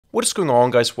What is going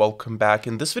on, guys? Welcome back.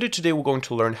 In this video today we're going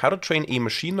to learn how to train a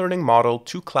machine learning model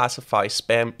to classify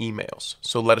spam emails.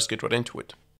 So let us get right into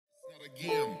it.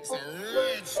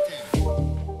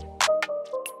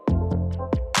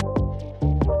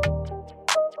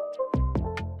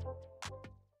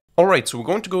 Alright, so we're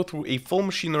going to go through a full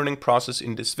machine learning process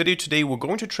in this video today. We're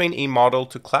going to train a model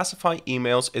to classify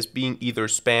emails as being either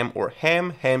spam or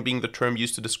ham, ham being the term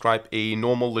used to describe a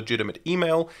normal legitimate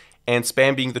email, and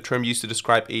spam being the term used to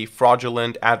describe a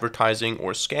fraudulent advertising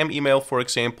or scam email, for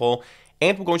example.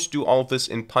 And we're going to do all of this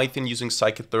in Python using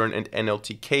scikit-learn and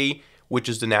NLTK, which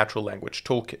is the natural language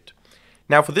toolkit.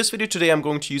 Now for this video today, I'm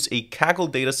going to use a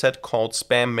Kaggle dataset called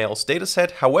spam mails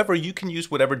dataset. However, you can use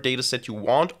whatever dataset you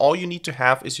want. All you need to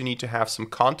have is some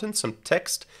content, some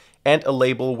text, and a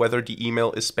label whether the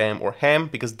email is spam or ham,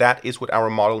 because that is what our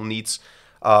model needs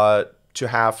to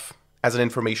have as an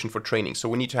information for training. So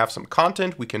we need to have some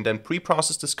content. We can then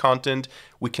pre-process this content.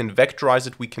 We can vectorize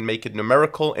it. We can make it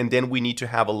numerical. And then we need to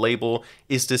have a label.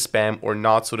 Is this spam or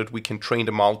not? So that we can train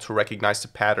the model to recognize the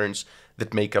patterns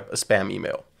that make up a spam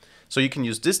email. So you can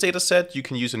use this data set, you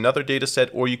can use another data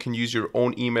set, or you can use your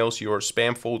own emails, your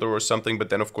spam folder or something, but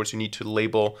then of course you need to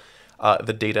label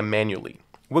the data manually.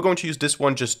 We're going to use this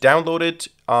one, just download it,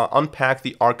 unpack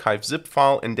the archive zip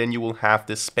file, and then you will have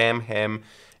this spam ham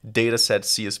dataset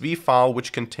CSV file,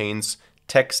 which contains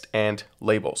text and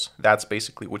labels. That's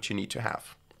basically what you need to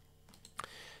have.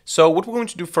 So what we're going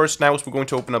to do first now is we're going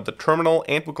to open up the terminal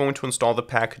and we're going to install the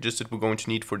packages that we're going to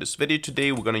need for this video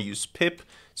today. We're going to use pip,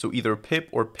 so either pip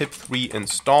or pip3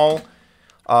 install.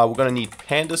 We're going to need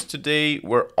pandas today.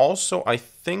 We're also, I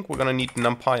think we're going to need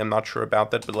NumPy. I'm not sure about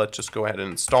that, but let's just go ahead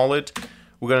and install it.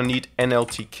 We're going to need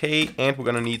NLTK and we're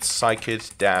going to need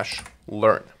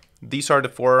scikit-learn. These are the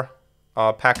four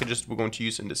packages we're going to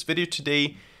use in this video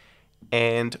today.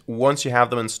 And once you have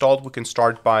them installed, we can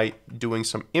start by doing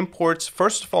some imports.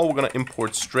 First of all, we're going to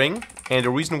import string. And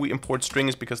the reason we import string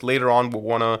is because later on we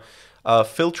want to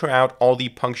filter out all the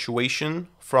punctuation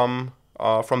from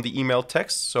the email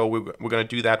text. So we're going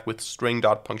to do that with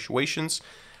string.punctuations.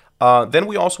 Then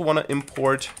we also want to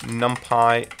import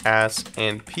numpy as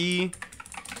np,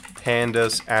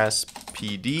 pandas as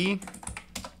pd.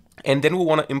 And then we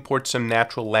want to import some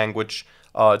natural language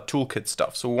toolkit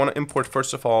stuff. So we want to import,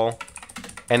 first of all,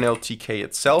 NLTK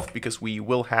itself, because we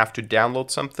will have to download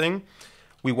something.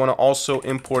 We want to also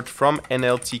import from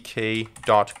nltk.corpus.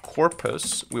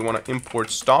 We want to import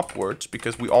stop words,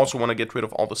 because we also want to get rid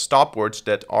of all the stop words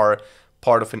that are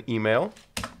part of an email.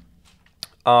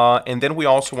 And then we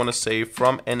also want to say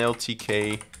from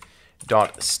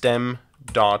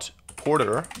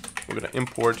nltk.stem.porter, we're going to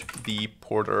import the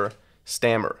porter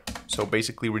stammer. So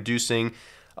basically reducing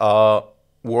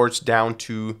words down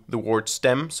to the word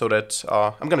stem, so that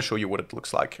I'm going to show you what it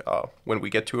looks like when we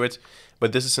get to it.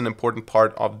 But this is an important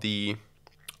part of the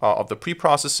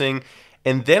pre-processing.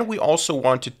 And then we also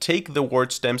want to take the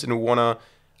word stems and we want to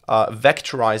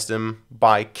vectorize them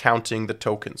by counting the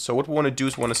tokens. So what we want to do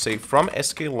is we want to say from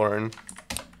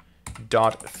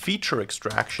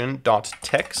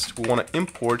sklearn.featureExtraction.text, we want to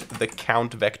import the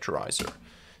count vectorizer.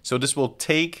 So this will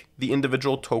take the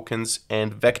individual tokens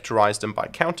and vectorize them by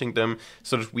counting them,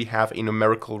 so that we have a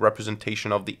numerical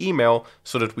representation of the email,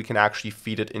 so that we can actually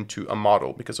feed it into a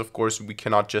model. Because of course we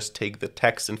cannot just take the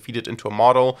text and feed it into a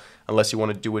model unless you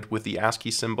want to do it with the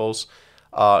ASCII symbols.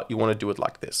 You want to do it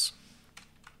like this.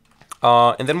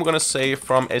 And then we're going to say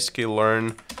from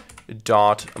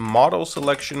sklearn.model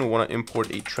selection, we want to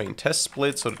import a train test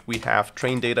split, so that we have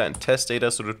train data and test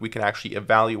data, so that we can actually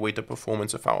evaluate the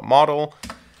performance of our model.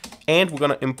 And we're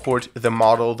going to import the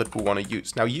model that we want to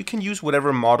use. Now you can use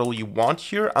whatever model you want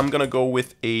here. I'm going to go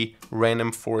with a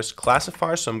random forest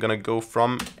classifier. So I'm going to go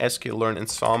from sklearn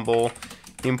ensemble,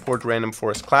 import random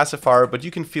forest classifier, but you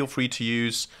can feel free to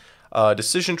use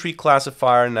decision tree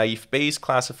classifier, naive Bayes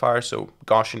classifier, so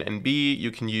Gaussian NB. You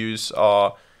can use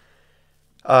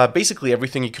basically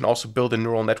everything. You can also build a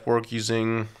neural network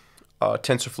using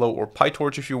TensorFlow or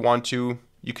PyTorch if you want to.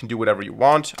 You can do whatever you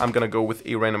want. I'm going to go with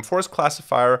a random forest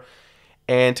classifier.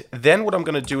 And then what I'm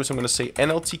going to do is I'm going to say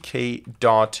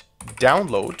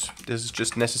nltk.download. This is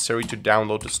just necessary to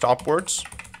download the stop words.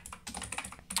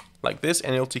 Like this,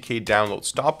 nltk download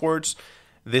stop words.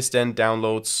 This then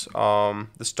downloads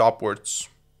the stop words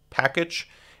package.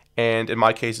 And in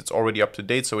my case, it's already up to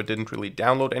date, so it didn't really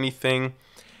download anything.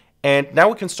 And now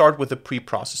we can start with the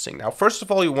pre-processing. Now, first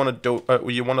of all, you want to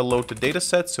load the data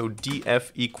set. So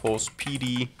df equals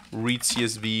pd read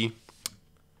CSV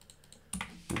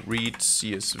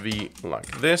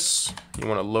like this. You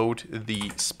want to load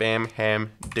the spam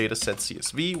ham dataset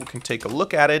CSV. We can take a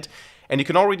look at it. And you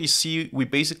can already see we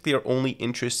basically are only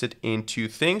interested in two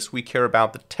things. We care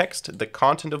about the text, the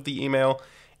content of the email,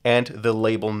 and the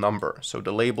label number. So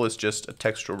the label is just a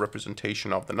textual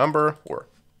representation of the number, or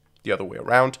the other way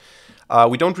around.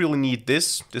 We don't really need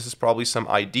this. This is probably some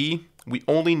ID. We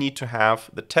only need to have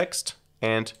the text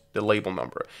and the label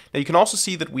number. Now you can also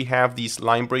see that we have these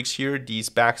line breaks here, these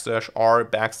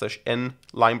 \r\n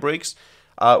line breaks.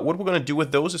 What we're going to do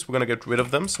with those is we're going to get rid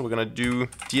of them. So we're going to do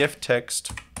df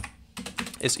text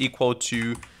is equal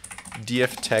to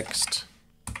df text,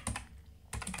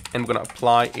 and we're going to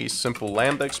apply a simple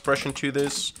lambda expression to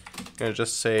this. I'm going to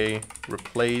just say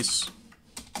replace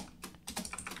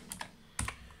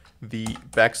the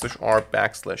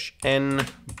 \r\n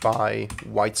by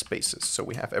white spaces. So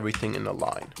we have everything in a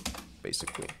line,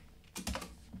 basically.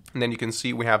 And then you can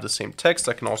see we have the same text.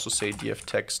 I can also say df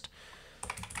text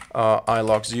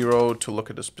ilog0 to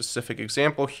look at a specific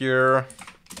example here.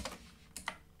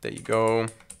 There you go.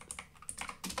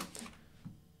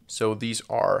 So these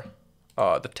are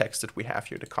the text that we have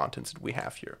here, the contents that we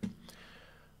have here.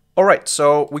 All right,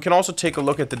 so we can also take a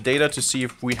look at the data to see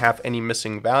if we have any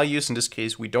missing values. In this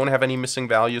case, we don't have any missing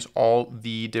values. All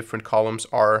the different columns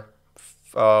are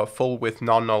full with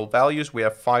non-null values. We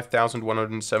have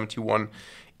 5,171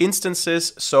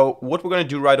 instances. So what we're going to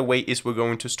do right away is we're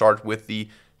going to start with the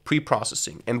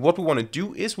pre-processing. And what we want to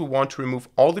do is we want to remove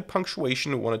all the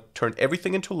punctuation. We want to turn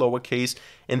everything into lowercase,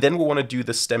 and then we want to do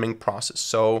the stemming process.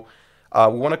 So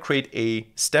we want to create a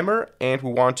stemmer, and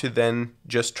we want to then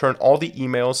just turn all the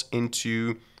emails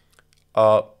into,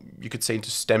 you could say into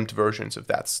stemmed versions, if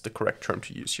that's the correct term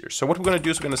to use here. So what we're going to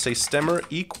do is we're going to say stemmer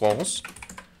equals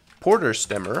Porter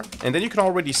stemmer, and then you can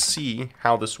already see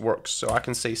how this works. So I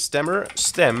can say stemmer,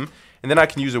 stem, and then I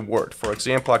can use a word. For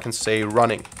example, I can say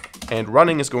running, and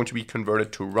running is going to be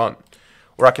converted to run.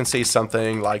 Or I can say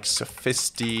something like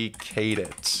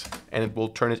sophisticated, and it will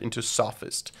turn it into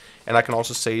sophist. And I can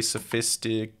also say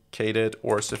sophisticated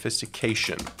or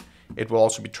sophistication. It will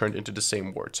also be turned into the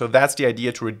same word. So that's the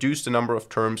idea, to reduce the number of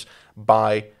terms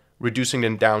by reducing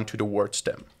them down to the word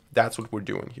stem. That's what we're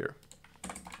doing here.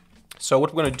 So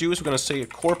what we're going to do is we're going to say a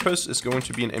corpus is going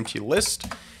to be an empty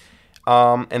list.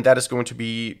 And that is going to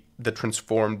be the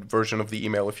transformed version of the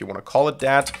email, if you want to call it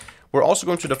that. We're also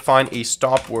going to define a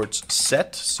stop words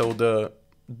set, so the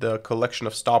collection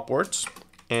of stop words.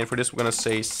 And for this, we're going to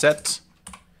say set,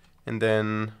 and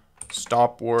then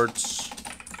stop words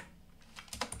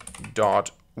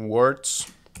dot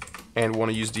words, and we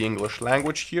want to use the English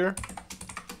language here,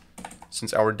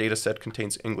 since our data set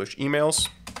contains English emails.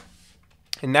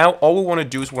 And now all we want to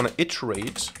do is we want to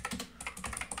iterate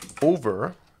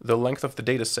over the length of the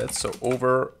data set, so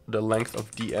over the length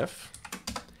of df.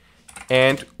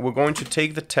 And we're going to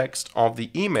take the text of the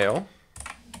email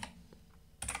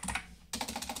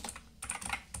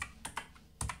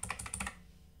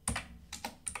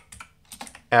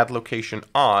at location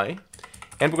I,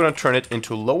 and we're going to turn it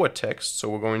into lower text. So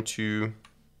we're going to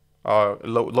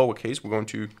lowercase, we're going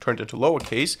to turn it into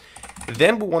lowercase.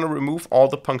 Then we want to remove all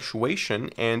the punctuation,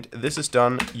 and this is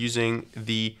done using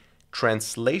the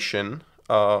translation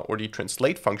or the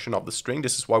translate function of the string.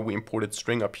 This is why we imported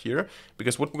string up here,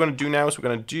 because what we're going to do now is we're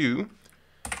going to do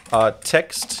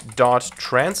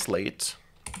text.translate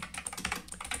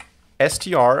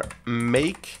str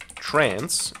make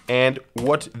trans, and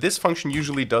what this function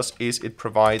usually does is it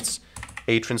provides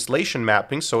a translation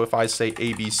mapping. So if I say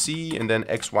ABC and then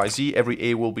XYZ, every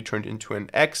A will be turned into an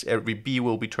X, every B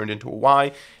will be turned into a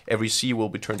Y, every C will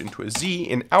be turned into a Z.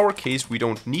 In our case, we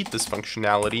don't need this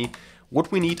functionality.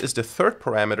 What we need is the third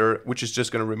parameter, which is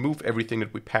just going to remove everything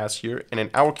that we pass here. And in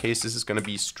our case, this is going to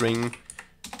be string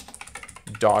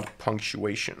dot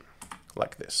punctuation,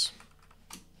 like this.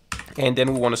 And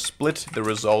then we want to split the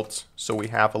result so we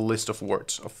have a list of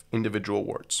words, of individual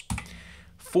words.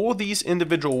 For these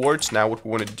individual words now, what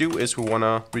we want to do is we want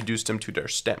to reduce them to their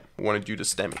stem. We want to do the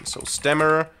stemming. So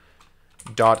stemmer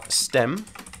dot stem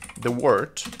the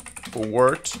word or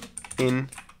word in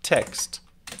text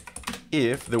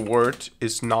if the word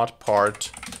is not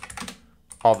part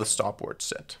of the stop word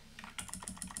set.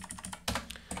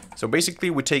 So basically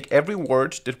we take every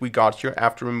word that we got here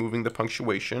after removing the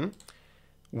punctuation,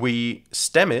 we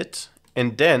stem it,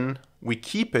 and then we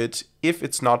keep it if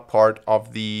it's not part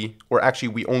of the, or actually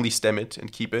we only stem it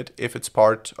and keep it if it's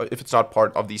not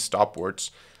part of the stop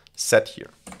words set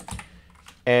here.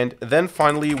 And then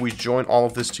finally we join all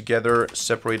of this together,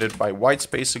 separated by white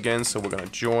space again. So we're going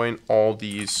to join all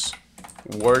these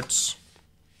words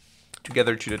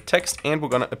together to the text, and we're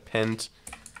going to append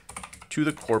to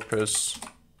the corpus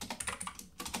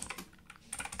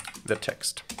the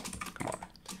text. Come on.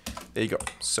 There you go.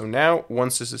 So now,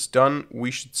 once this is done,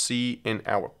 we should see in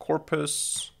our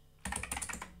corpus,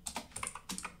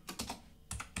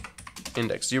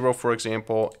 index 0, for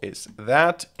example, is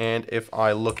that. And if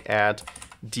I look at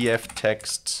df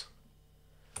text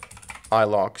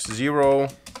ilogs 0,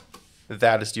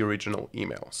 that is the original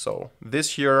email. So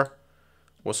this here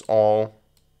was all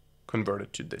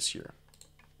converted to this here.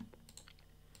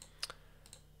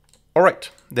 All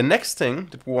right, the next thing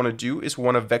that we want to do is we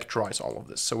want to vectorize all of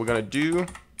this. So we're going to do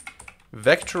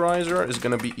vectorizer is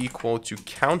going to be equal to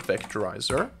count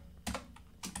vectorizer.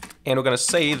 And we're going to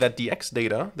say that the X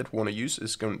data that we want to use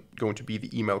is going to be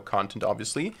the email content,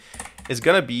 obviously, is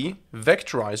going to be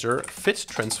vectorizer fit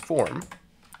transform,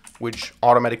 which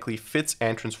automatically fits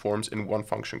and transforms in one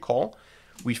function call.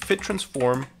 We fit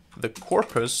transform the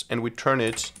corpus and we turn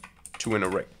it to an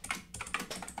array.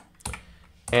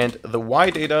 And the Y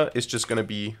data is just going to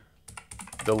be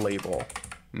the label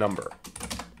number.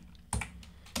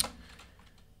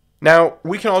 Now,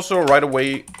 we can also right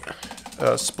away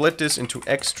split this into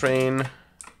xtrain,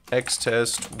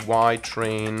 xtest,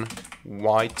 ytrain,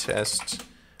 ytest,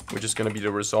 which is going to be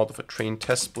the result of a train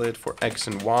test split for x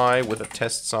and y with a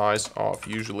test size of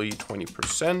usually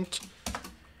 20%.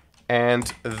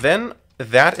 And then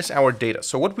that is our data.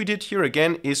 So what we did here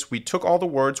again is we took all the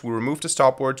words, we removed the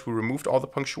stop words, we removed all the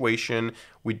punctuation,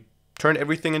 we turned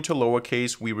everything into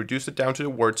lowercase, we reduced it down to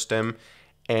the word stem,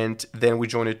 and then we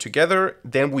joined it together.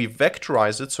 Then we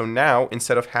vectorize it. So now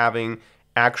instead of having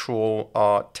actual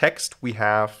text, we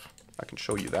have, I can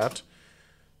show you that,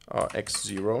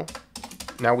 x0.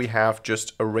 Now we have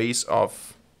just arrays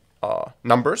of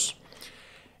numbers.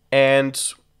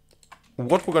 And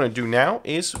what we're going to do now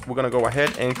is we're going to go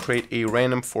ahead and create a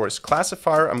random forest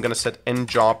classifier. I'm going to set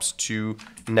njobs to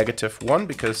 -1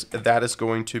 because that is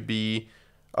going to be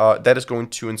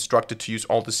instruct it to use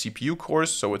all the CPU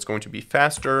cores, so it's going to be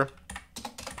faster.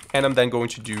 And I'm then going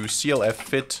to do clf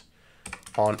fit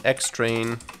on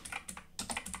xtrain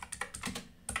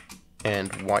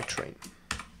and ytrain.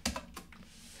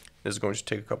 This is going to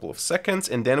take a couple of seconds,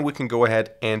 and then we can go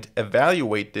ahead and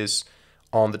evaluate this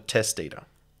on the test data.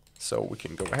 So we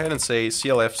can go ahead and say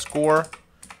clf score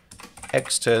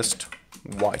xtest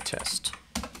ytest.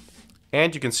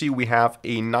 And you can see we have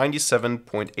a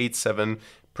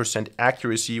 97.87%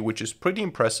 accuracy, which is pretty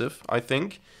impressive, I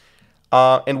think.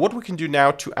 And what we can do now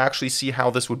to actually see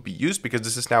how this would be used, because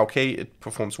this is now okay, it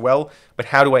performs well, but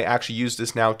how do I actually use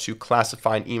this now to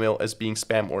classify an email as being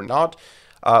spam or not?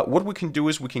 What we can do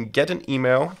is we can get an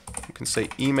email. We can say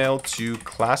email to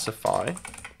classify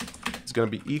is going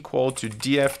to be equal to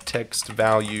df text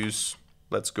values.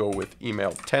 Let's go with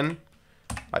email 10.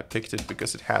 I picked it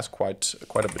because it has quite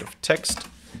a bit of text.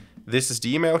 This is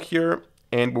the email here,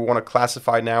 and we want to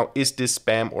classify now, is this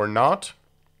spam or not?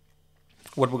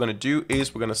 What we're going to do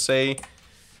is we're going to say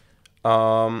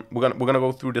we're going to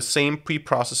go through the same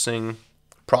pre-processing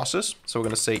process. So we're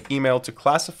going to say email to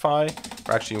classify,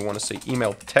 or actually we want to say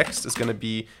email text is going to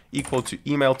be equal to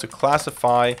email to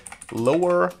classify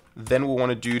lower. Then we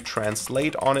want to do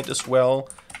translate on it as well.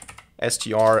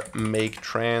 str make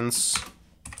trans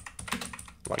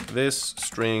like this,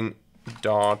 string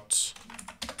dot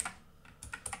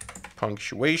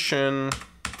punctuation,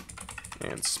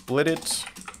 and split it.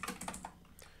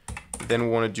 Then we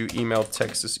want to do email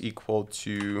text is equal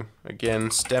to, again,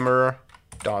 stemmer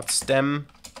dot stem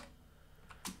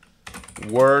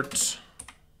word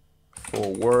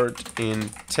for word in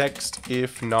text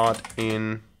if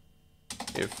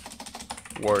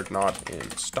word not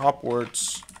in stop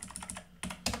words,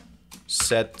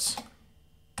 set,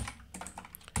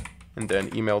 and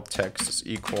then email text is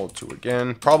equal to,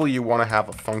 again, probably you want to have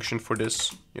a function for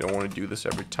this. You don't want to do this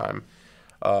every time.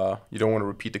 You don't want to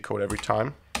repeat the code every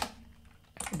time.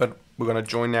 But we're going to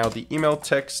join now the email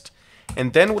text.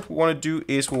 And then what we want to do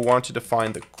is we want to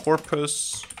define the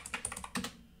corpus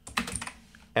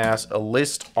as a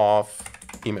list of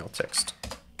email text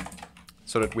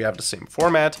so that we have the same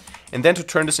format. And then to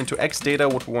turn this into X data,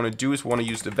 what we want to do is we want to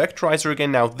use the vectorizer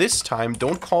again. Now this time,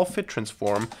 don't call fit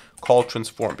transform, call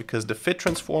transform, because the fit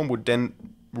transform would then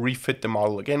refit the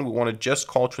model again. We want to just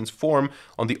call transform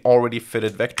on the already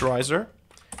fitted vectorizer.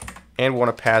 And we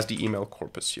want to pass the email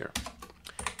corpus here.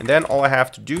 And then all I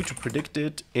have to do to predict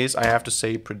it is I have to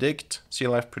say predict,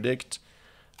 clf predict,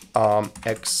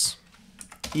 x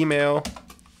email.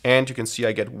 And you can see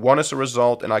I get 1 as a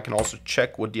result, and I can also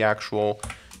check what the actual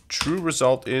true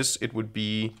result is. It would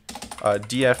be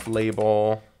df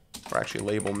label, or actually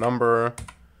label number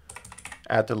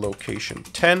at the location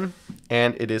 10,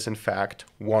 and it is in fact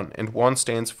 1. And 1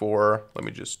 stands for, let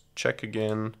me just check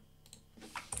again.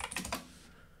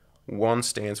 1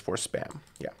 stands for spam.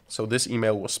 Yeah, so this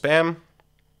email was spam.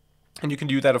 And you can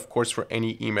do that, of course, for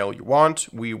any email you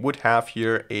want. We would have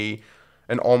here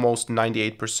an almost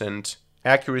 98%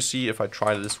 accuracy. If I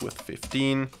try this with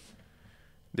 15,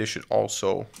 this should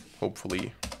also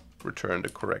hopefully return the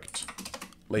correct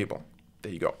label.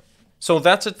 There you go. So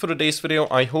that's it for today's video.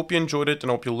 I hope you enjoyed it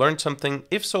and hope you learned something.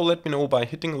 If so, let me know by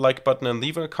hitting the like button and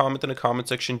leaving a comment in the comment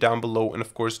section down below. And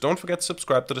of course, don't forget to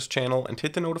subscribe to this channel and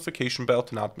hit the notification bell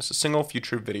to not miss a single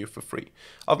future video for free.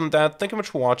 Other than that, thank you much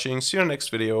for watching. See you in the next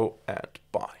video and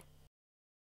bye.